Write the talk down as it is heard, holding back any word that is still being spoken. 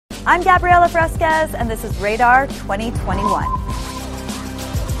I'm Gabriela Fresquez, and this is Radar 2021.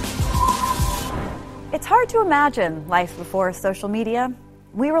 It's hard to imagine life before social media.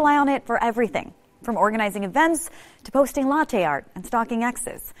 We rely on it for everything, from organizing events to posting latte art and stalking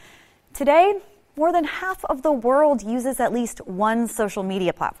exes. Today, more than half of the world uses at least one social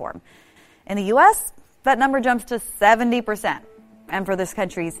media platform. In the U.S., that number jumps to 70%. And for this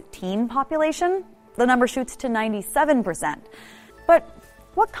country's teen population, the number shoots to 97%. But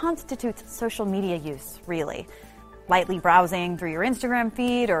what constitutes social media use, really? Lightly browsing through your Instagram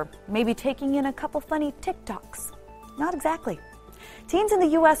feed or maybe taking in a couple funny TikToks? Not exactly. Teens in the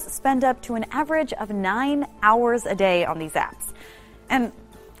U.S. spend up to an average of 9 hours a day on these apps. And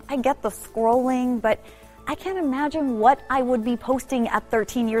I get the scrolling, but I can't imagine what I would be posting at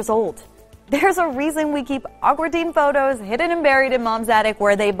 13 years old. There's a reason we keep awkward teen photos hidden and buried in mom's attic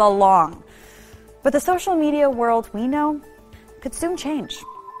where they belong. But the social media world we know could soon change.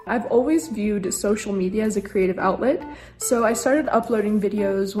 I've always viewed social media as a creative outlet, so I started uploading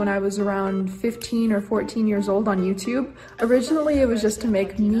videos when I was around 15 or 14 years old on YouTube. Originally, it was just to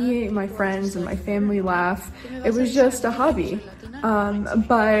make me, my friends, and my family laugh. It was just a hobby.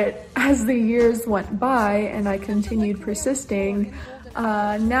 But as the years went by and I continued persisting,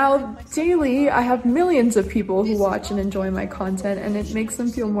 now daily I have millions of people who watch and enjoy my content, and it makes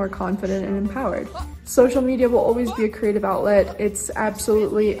them feel more confident and empowered. Social media will always be a creative outlet. It's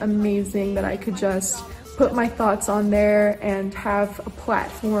absolutely amazing that I could just put my thoughts on there and have a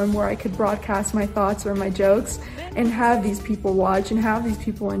platform where I could broadcast my thoughts or my jokes and have these people watch and have these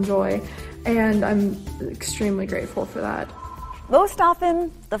people enjoy, and I'm extremely grateful for that. Most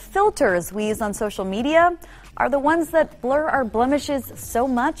often, the filters we use on social media are the ones that blur our blemishes so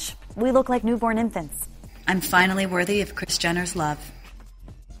much we look like newborn infants. I'm finally worthy of Kris Jenner's love.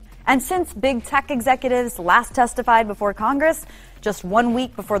 And since big tech executives last testified before Congress, just 1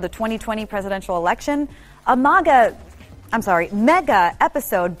 week before the 2020 presidential election, a mega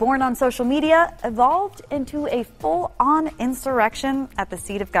episode born on social media evolved into a full-on insurrection at the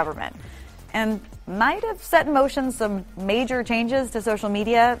seat of government, and might have set in motion some major changes to social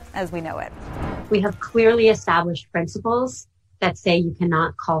media as we know it. We have clearly established principles that say you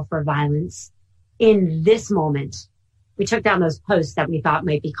cannot call for violence. In this moment, we took down those posts that we thought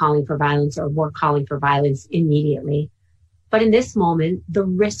might be calling for violence or were calling for violence immediately. But in this moment, the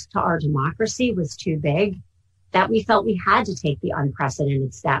risk to our democracy was too big that we felt we had to take the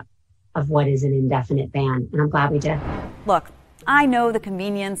unprecedented step of what is an indefinite ban. And I'm glad we did. Look, I know the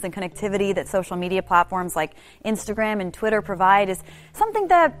convenience and connectivity that social media platforms like Instagram and Twitter provide is something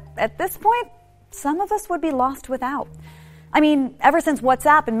that, at this point, some of us would be lost without. I mean, ever since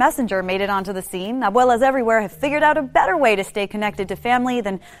WhatsApp and Messenger made it onto the scene, Abuelas everywhere have figured out a better way to stay connected to family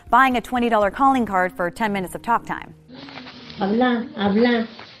than buying a $20 calling card for 10 minutes of talk time. Habla.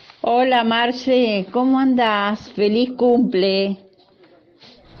 Hola, Marce. ¿Cómo andas? Feliz cumple.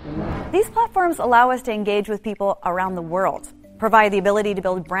 These platforms allow us to engage with people around the world, provide the ability to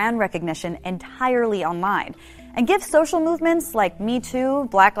build brand recognition entirely online, and give social movements like Me Too,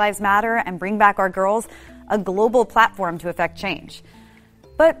 Black Lives Matter, and Bring Back Our Girls a global platform to affect change.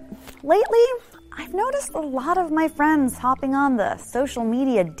 But lately, I've noticed a lot of my friends hopping on the social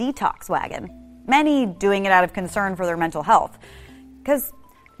media detox wagon, many doing it out of concern for their mental health. Because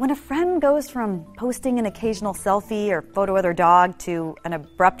when a friend goes from posting an occasional selfie or photo of their dog to an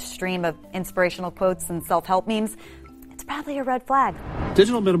abrupt stream of inspirational quotes and self-help memes, it's probably a red flag.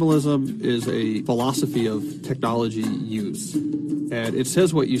 Digital minimalism is a philosophy of technology use. And it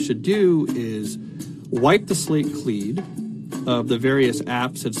says what you should do is wipe the slate clean of the various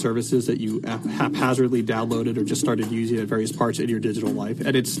apps and services that you haphazardly downloaded or just started using at various parts in your digital life,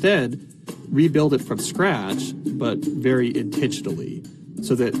 and instead rebuild it from scratch, but very intentionally,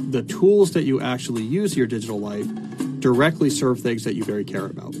 so that the tools that you actually use in your digital life directly serve things that you very care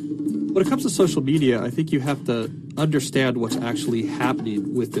about. When it comes to social media, I think you have to understand what's actually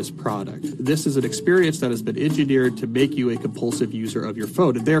happening with this product. This is an experience that has been engineered to make you a compulsive user of your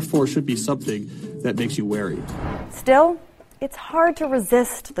phone, and therefore should be something that makes you wary. Still, it's hard to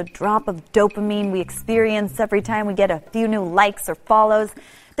resist the drop of dopamine we experience every time we get a few new likes or follows.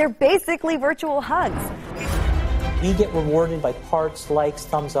 They're basically virtual hugs. We get rewarded by parts, likes,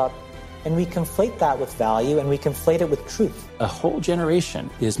 thumbs up, and we conflate that with value, and we conflate it with truth. A whole generation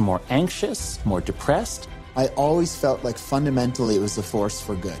is more anxious, more depressed. I always felt like fundamentally it was a force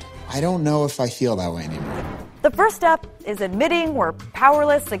for good. I don't know if I feel that way anymore. The first step is admitting we're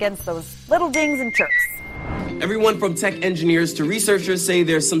powerless against those little dings and chirps. Everyone from tech engineers to researchers say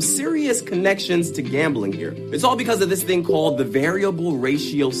there's some serious connections to gambling here. It's all because of this thing called the variable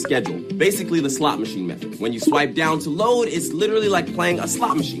ratio schedule, basically the slot machine method. When you swipe down to load, it's literally like playing a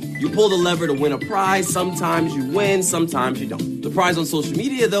slot machine. You pull the lever to win a prize. Sometimes you win, sometimes you don't. The prize on social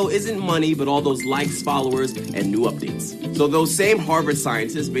media, though, isn't money, but all those likes, followers, and new updates. So those same Harvard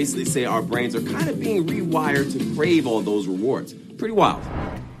scientists basically say our brains are kind of being rewired to crave all those rewards. Pretty wild.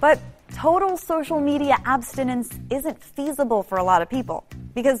 But total social media abstinence isn't feasible for a lot of people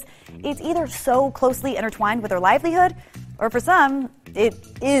because it's either so closely intertwined with their livelihood, or for some, it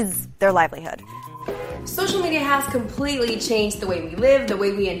is their livelihood. Social media has completely changed the way we live, the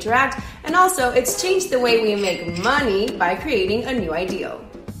way we interact, and also it's changed the way we make money by creating a new ideal.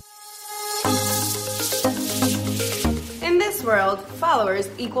 In this world, followers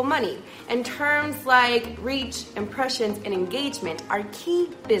equal money, and terms like reach, impressions, and engagement are key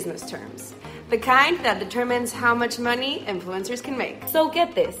business terms. The kind that determines how much money influencers can make. So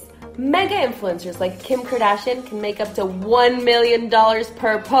get this, mega influencers like Kim Kardashian can make up to $1 million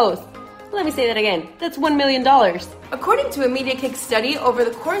per post. Let me say that again. That's $1 million. According to a MediaKick study, over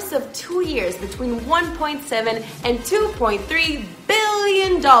the course of 2 years, between $1.7 and $2.3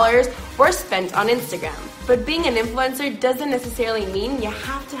 billion were spent on Instagram. But being an influencer doesn't necessarily mean you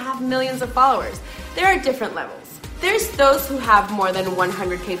have to have millions of followers. There are different levels. There's those who have more than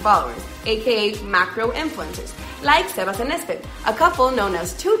 100K followers, aka macro influencers, like Sebas and Espen, a couple known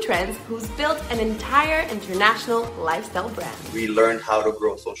as Two Trends who's built an entire international lifestyle brand. We learned how to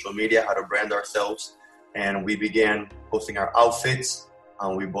grow social media, how to brand ourselves, and we began posting our outfits.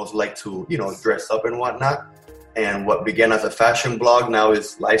 We both like to, dress up and whatnot. And what began as a fashion blog now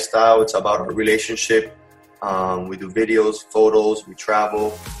is lifestyle. It's about our relationship. We do videos, photos, we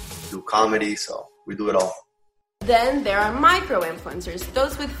travel, do comedy, so we do it all. Then there are micro-influencers,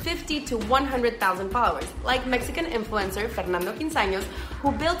 those with 50 to 100,000 followers, like Mexican influencer Fernando Quinzaños,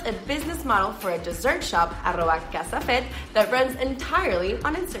 who built a business model for a dessert shop, @CasaFet, that runs entirely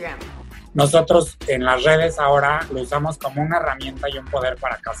on Instagram. Nosotros en las redes ahora lo usamos como una herramienta y un poder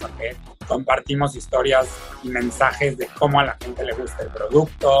para CasaFet. Compartimos historias y mensajes de cómo a la gente le gusta el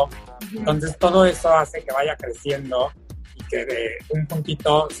producto. Entonces todo eso hace que vaya creciendo y que de un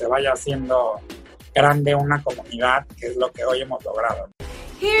puntito se vaya haciendo grande una comunidad, que es lo que hoy hemos logrado.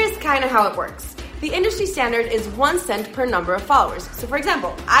 Here's kind of how it works. The industry standard is 1 cent per number of followers. So for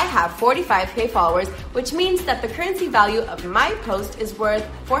example, I have 45K followers, which means that the currency value of my post is worth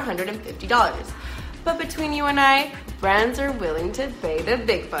 $450. But between you and I, brands are willing to pay the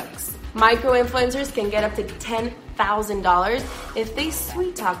big bucks. Micro-influencers can get up to $10,000 if they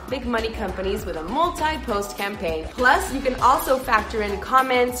sweet-talk big money companies with a multi-post campaign. Plus, you can also factor in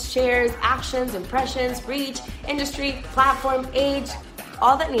comments, shares, actions, impressions, reach, industry, platform, age,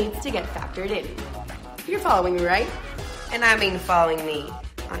 all that needs to get factored in. You're following me, right? And I mean following me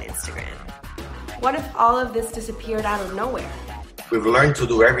on Instagram. What if all of this disappeared out of nowhere? We've learned to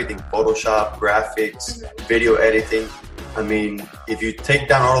do everything, Photoshop, graphics, video editing. I mean, if you take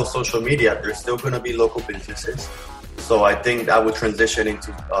down all of social media, there's still going to be local businesses. So I think that would transition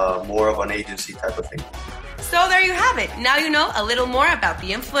into more of an agency type of thing. So there you have it. Now you know a little more about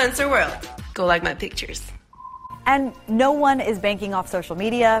the influencer world. Go like my pictures. And no one is banking off social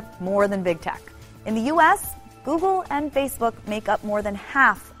media more than big tech. In the U.S., Google and Facebook make up more than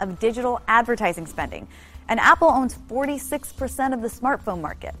half of digital advertising spending. And Apple owns 46% of the smartphone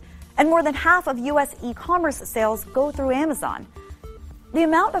market. And more than half of U.S. e-commerce sales go through Amazon. The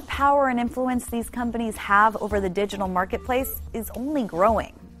amount of power and influence these companies have over the digital marketplace is only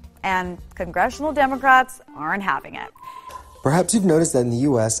growing. And congressional Democrats aren't having it. Perhaps you've noticed that in the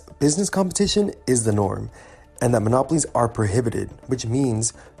U.S., business competition is the norm, and that monopolies are prohibited, which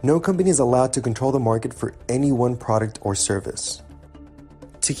means no company is allowed to control the market for any one product or service.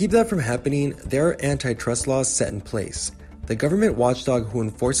 To keep that from happening, there are antitrust laws set in place. The government watchdog who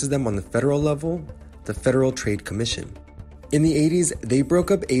enforces them on the federal level, the Federal Trade Commission. In the 80s, they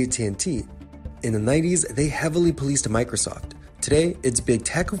broke up AT&T. In the 90s, they heavily policed Microsoft. Today, it's big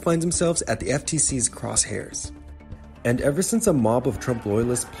tech who finds themselves at the FTC's crosshairs. And ever since a mob of Trump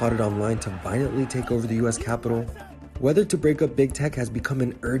loyalists plotted online to violently take over the US Capitol, whether to break up big tech has become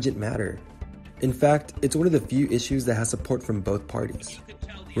an urgent matter. In fact, it's one of the few issues that has support from both parties.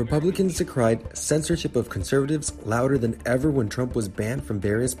 Republicans decried censorship of conservatives louder than ever when Trump was banned from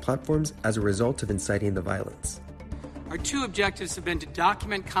various platforms as a result of inciting the violence. Our two objectives have been to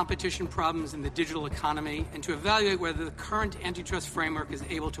document competition problems in the digital economy and to evaluate whether the current antitrust framework is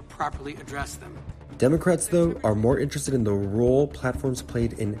able to properly address them. Democrats, though, are more interested in the role platforms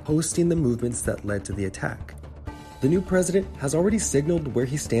played in hosting the movements that led to the attack. The new president has already signaled where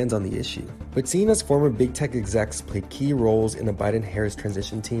he stands on the issue. But seeing as former big tech execs played key roles in the Biden-Harris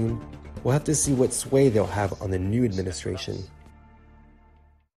transition team, we'll have to see what sway they'll have on the new administration.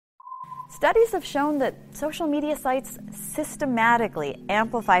 Studies have shown that social media sites systematically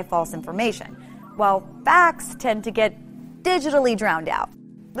amplify false information, while facts tend to get digitally drowned out.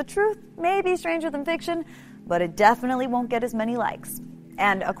 The truth may be stranger than fiction, but it definitely won't get as many likes.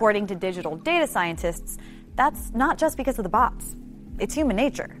 And according to digital data scientists, that's not just because of the bots. It's human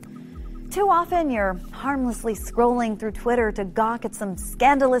nature. Too often, you're harmlessly scrolling through Twitter to gawk at some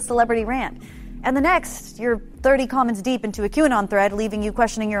scandalous celebrity rant. And the next, you're 30 comments deep into a QAnon thread, leaving you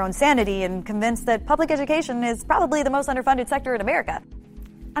questioning your own sanity and convinced that public education is probably the most underfunded sector in America.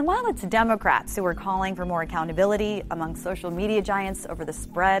 And while it's Democrats who are calling for more accountability among social media giants over the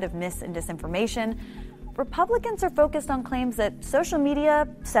spread of mis and disinformation, Republicans are focused on claims that social media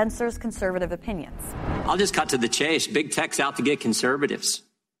censors conservative opinions. I'll just cut to the chase. Big tech's out to get conservatives.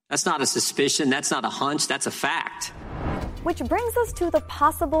 That's not a suspicion. That's not a hunch. That's a fact. Which brings us to the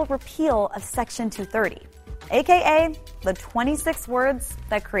possible repeal of Section 230, aka the 26 words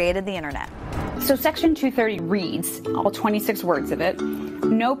that created the internet. So Section 230 reads, all 26 words of it,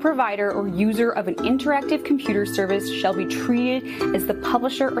 no provider or user of an interactive computer service shall be treated as the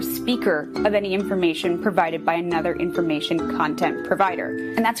publisher or speaker of any information provided by another information content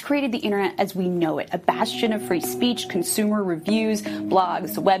provider. And that's created the internet as we know it, a bastion of free speech, consumer reviews,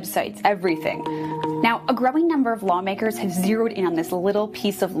 blogs, websites, everything. Now, a growing number of lawmakers have zeroed in on this little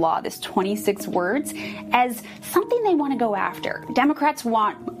piece of law, this 26 words, as something they want to go after. Democrats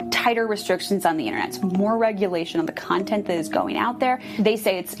want tighter restrictions on the internet, more regulation on the content that is going out there. They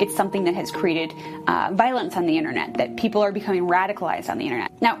say it's something that has created violence on the internet, that people are becoming radicalized on the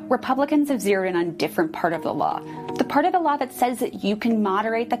internet. Now, Republicans have zeroed in on a different part of the law. The part of the law that says that you can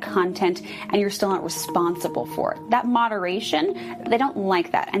moderate the content and you're still not responsible for it. That moderation, they don't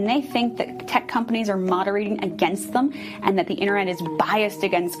like that. And they think that tech companies are moderating against them and that the internet is biased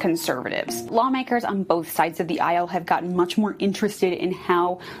against conservatives. Lawmakers on both sides of the aisle have gotten much more interested in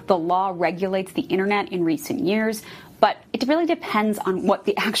how the law regulates the internet in recent years. But it really depends on what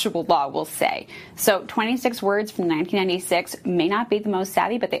the actual law will say. So 26 words from 1996 may not be the most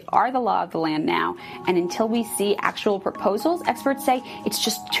savvy, but they are the law of the land now. And until we see actual proposals, experts say it's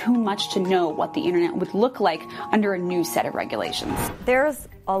just too much to know what the internet would look like under a new set of regulations. There's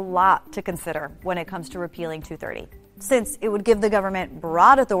a lot to consider when it comes to repealing 230, since it would give the government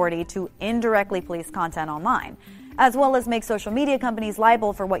broad authority to indirectly police content online, as well as make social media companies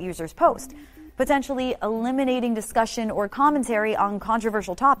liable for what users post, potentially eliminating discussion or commentary on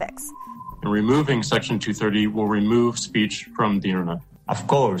controversial topics. And removing Section 230 will remove speech from the internet. Of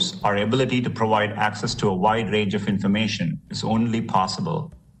course, our ability to provide access to a wide range of information is only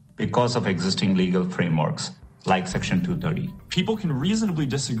possible because of existing legal frameworks like Section 230. People can reasonably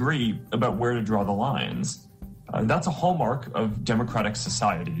disagree about where to draw the lines. That's a hallmark of democratic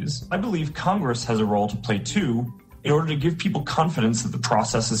societies. I believe Congress has a role to play too, in order to give people confidence that the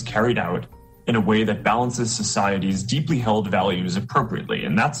process is carried out in a way that balances society's deeply held values appropriately.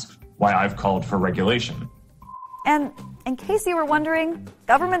 And that's why I've called for regulation. And in case you were wondering,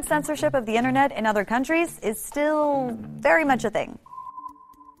 government censorship of the internet in other countries is still very much a thing.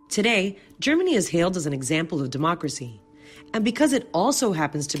 Today, Germany is hailed as an example of democracy. And because it also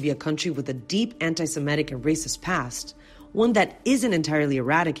happens to be a country with a deep anti-Semitic and racist past, one that isn't entirely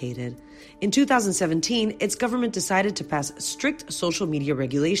eradicated, in 2017, its government decided to pass strict social media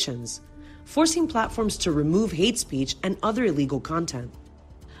regulations, forcing platforms to remove hate speech and other illegal content.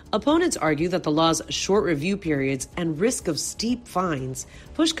 Opponents argue that the law's short review periods and risk of steep fines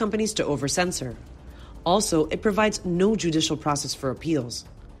push companies to over-censor. Also, it provides no judicial process for appeals.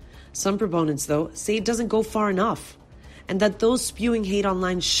 Some proponents, though, say it doesn't go far enough, and that those spewing hate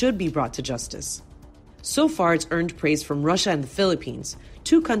online should be brought to justice. So far, it's earned praise from Russia and the Philippines,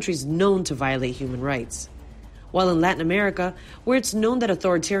 two countries known to violate human rights. While in Latin America, where it's known that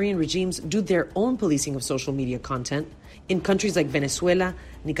authoritarian regimes do their own policing of social media content, in countries like Venezuela,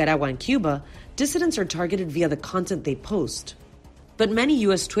 Nicaragua, and Cuba, dissidents are targeted via the content they post. But many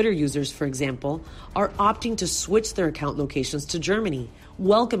U.S. Twitter users, for example, are opting to switch their account locations to Germany,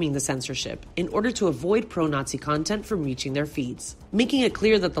 welcoming the censorship in order to avoid pro-Nazi content from reaching their feeds, making it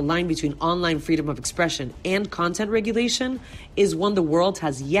clear that the line between online freedom of expression and content regulation is one the world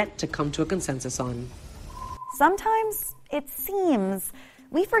has yet to come to a consensus on. Sometimes it seems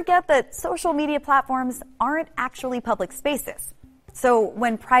we forget that social media platforms aren't actually public spaces. So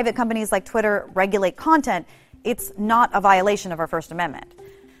when private companies like Twitter regulate content, it's not a violation of our First Amendment.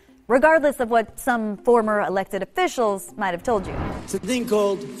 regardless of what some former elected officials might have told you. It's a thing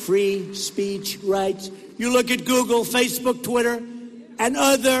called free speech rights. You look at Google, Facebook, Twitter, and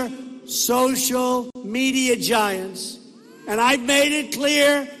other social media giants, and I've made it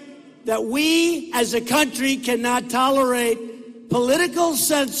clear that we as a country cannot tolerate political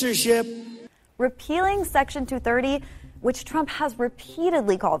censorship. Repealing Section 230, which Trump has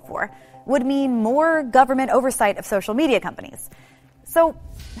repeatedly called for, would mean more government oversight of social media companies. So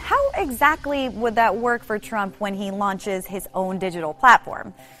how exactly would that work for Trump when he launches his own digital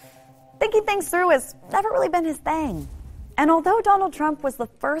platform? Thinking things through has never really been his thing. And although Donald Trump was the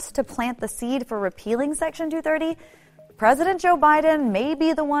first to plant the seed for repealing Section 230, President Joe Biden may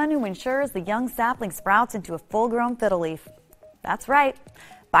be the one who ensures the young sapling sprouts into a full-grown fiddle leaf. That's right.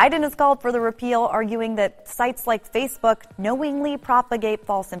 Biden has called for the repeal, arguing that sites like Facebook knowingly propagate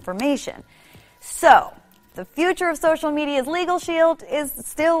false information. So, the future of social media's legal shield is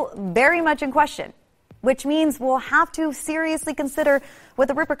still very much in question, which means we'll have to seriously consider what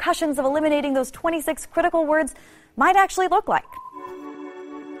the repercussions of eliminating those 26 critical words might actually look like.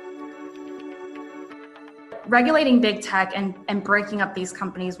 Regulating big tech and breaking up these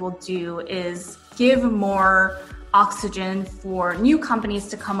companies will do is give more oxygen for new companies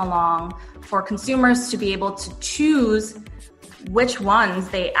to come along, for consumers to be able to choose which ones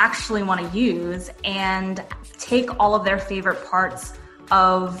they actually want to use and take all of their favorite parts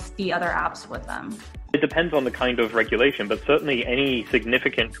of the other apps with them. It depends on the kind of regulation, but certainly any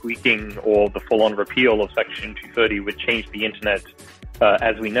significant tweaking or the full-on repeal of Section 230 would change the internet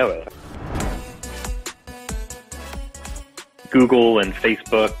as we know it. Google and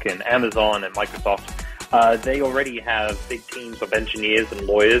Facebook and Amazon and Microsoft, they already have big teams of engineers and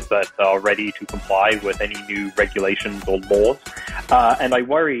lawyers that are ready to comply with any new regulations or laws. And I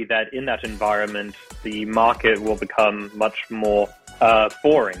worry that in that environment, the market will become much more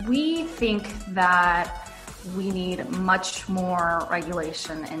boring. We think that we need much more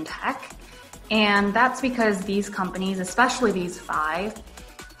regulation in tech. And that's because these companies, especially these 5,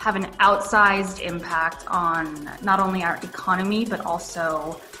 have an outsized impact on not only our economy, but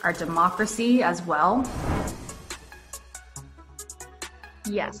also our democracy as well.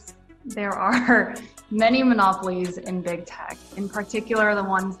 Yes, there are many monopolies in big tech, in particular the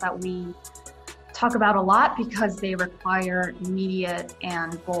ones that we talk about a lot because they require immediate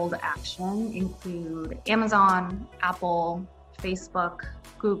and bold action, include Amazon, Apple, Facebook,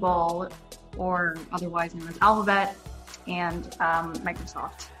 Google, or otherwise known as Alphabet, and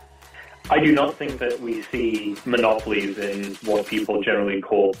Microsoft. I do not think that we see monopolies in what people generally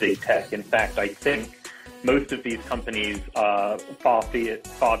call big tech. In fact, I think most of these companies are far be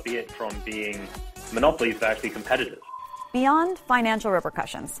it from being monopolies, they're actually competitive. Beyond financial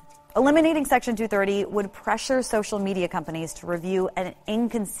repercussions, eliminating Section 230 would pressure social media companies to review an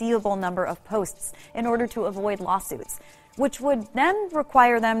inconceivable number of posts in order to avoid lawsuits, which would then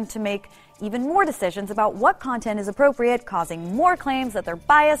require them to make even more decisions about what content is appropriate, causing more claims that they're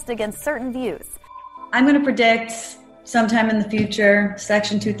biased against certain views. I'm going to predict sometime in the future,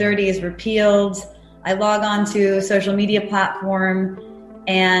 Section 230 is repealed. I log on to a social media platform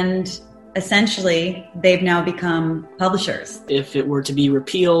and essentially they've now become publishers. If it were to be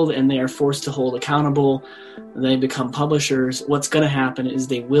repealed and they are forced to hold accountable, they become publishers, what's going to happen is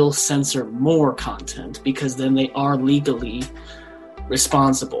they will censor more content because then they are legally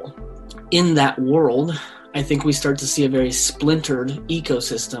responsible. In that world, I think we start to see a very splintered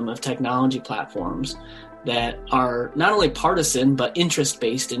ecosystem of technology platforms that are not only partisan, but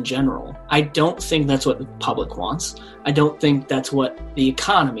interest-based in general. I don't think that's what the public wants. I don't think that's what the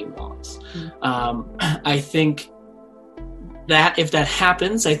economy wants. I think that if that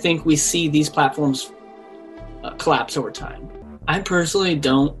happens, I think we see these platforms collapse over time. I personally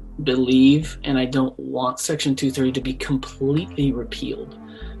don't believe and I don't want Section 230 to be completely repealed.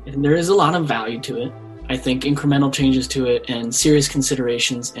 And there is a lot of value to it. I think incremental changes to it and serious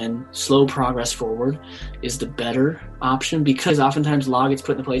considerations and slow progress forward is the better option because oftentimes law gets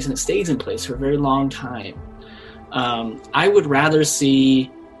put into place and it stays in place for a very long time. I would rather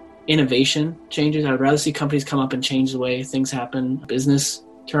see innovation changes. I would rather see companies come up and change the way things happen, business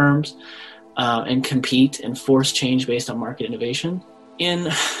terms, and compete and force change based on market innovation. And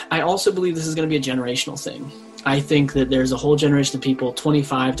I also believe this is going to be a generational thing. I think that there's a whole generation of people,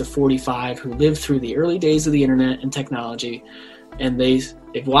 25 to 45, who lived through the early days of the internet and technology, and they've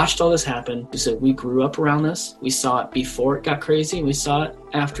watched all this happen. They said, we grew up around this. We saw it before it got crazy, and we saw it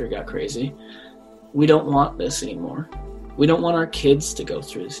after it got crazy. We don't want this anymore. We don't want our kids to go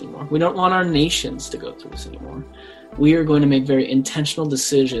through this anymore. We don't want our nations to go through this anymore. We are going to make very intentional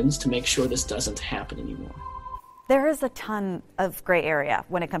decisions to make sure this doesn't happen anymore. There is a ton of gray area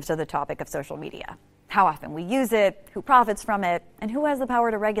when it comes to the topic of social media. How often we use it, who profits from it, and who has the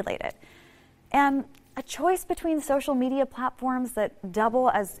power to regulate it. And a choice between social media platforms that double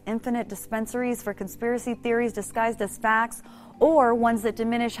as infinite dispensaries for conspiracy theories disguised as facts, or ones that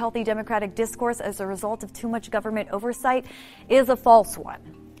diminish healthy democratic discourse as a result of too much government oversight, is a false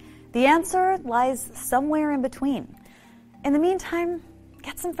one. The answer lies somewhere in between. In the meantime,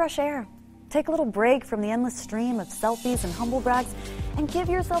 get some fresh air. Take a little break from the endless stream of selfies and humble brags, and give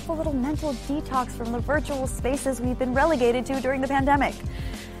yourself a little mental detox from the virtual spaces we've been relegated to during the pandemic.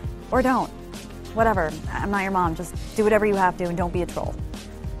 Or don't. Whatever. I'm not your mom. Just do whatever you have to and don't be a troll.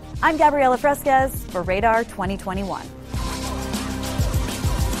 I'm Gabriela Fresquez for Radar 2021.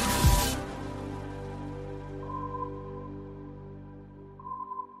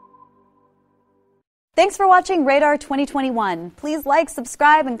 Thanks for watching Radar 2021. Please like,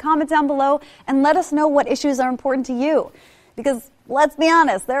 subscribe, and comment down below and let us know what issues are important to you. Because, let's be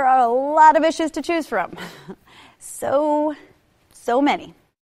honest, there are a lot of issues to choose from. So many.